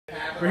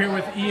We're here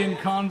with Ian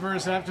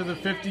Converse after the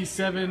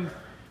 57-51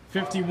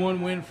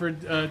 win for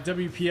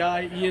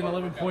WPI. Ian,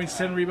 11 points,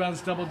 10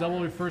 rebounds, double-double,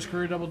 your first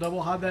career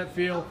double-double. How'd that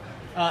feel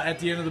at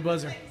the end of the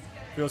buzzer?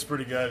 Feels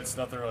pretty good. It's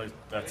nothing really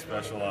that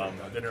special. I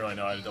didn't really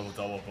know I had a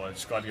double-double, but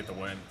just glad to get the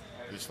win.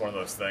 It's just one of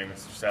those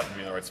things. Just happened to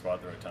be in the right spot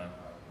at the right time.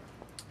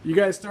 You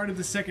guys started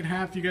the second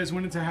half. You guys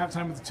went into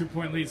halftime with a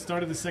 2-point lead.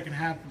 Started the second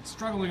half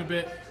struggling a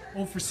bit.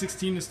 0 for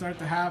 16 to start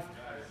the half.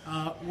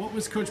 What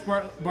was Coach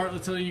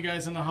Bartlett telling you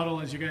guys in the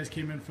huddle as you guys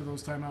came in for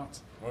those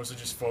timeouts? Mostly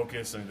just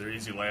focus. I mean, they're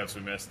easy layups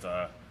we missed.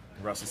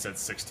 Rusty said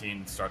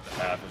 16 to start the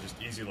half. It was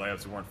just easy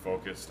layups. We weren't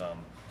focused. Got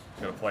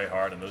to play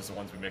hard, and those are the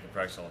ones we make in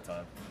practice all the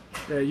time.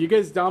 Yeah, you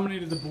guys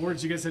dominated the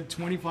boards. You guys had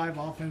 25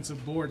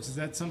 offensive boards. Is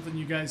that something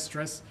you guys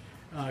stress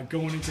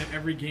going into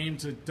every game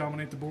to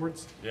dominate the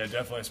boards? Yeah,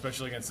 definitely,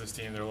 especially against this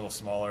team. They're a little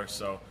smaller,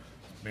 so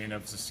main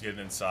emphasis is getting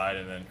inside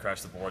and then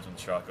crash the boards when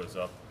the shot goes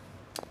up.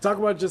 Talk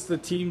about just the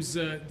team's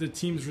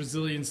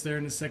resilience there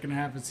in the second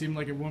half. It seemed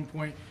like at one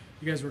point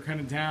you guys were kind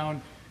of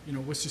down. You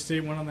know, Worcester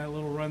State went on that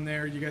little run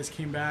there. You guys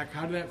came back.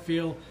 How did that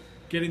feel,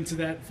 getting to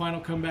that final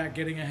comeback,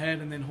 getting ahead,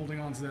 and then holding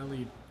on to that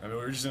lead? I mean,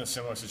 we were just in a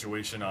similar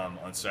situation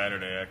on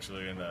Saturday,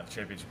 actually, in the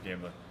championship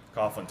game, the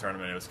Coughlin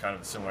tournament. It was kind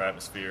of a similar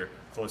atmosphere,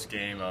 close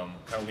game. Kind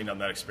of leaned on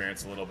that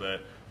experience a little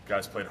bit.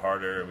 Guys played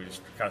harder. We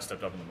just kind of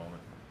stepped up in the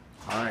moment.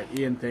 All right,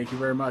 Ian, thank you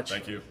very much.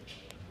 Thank you.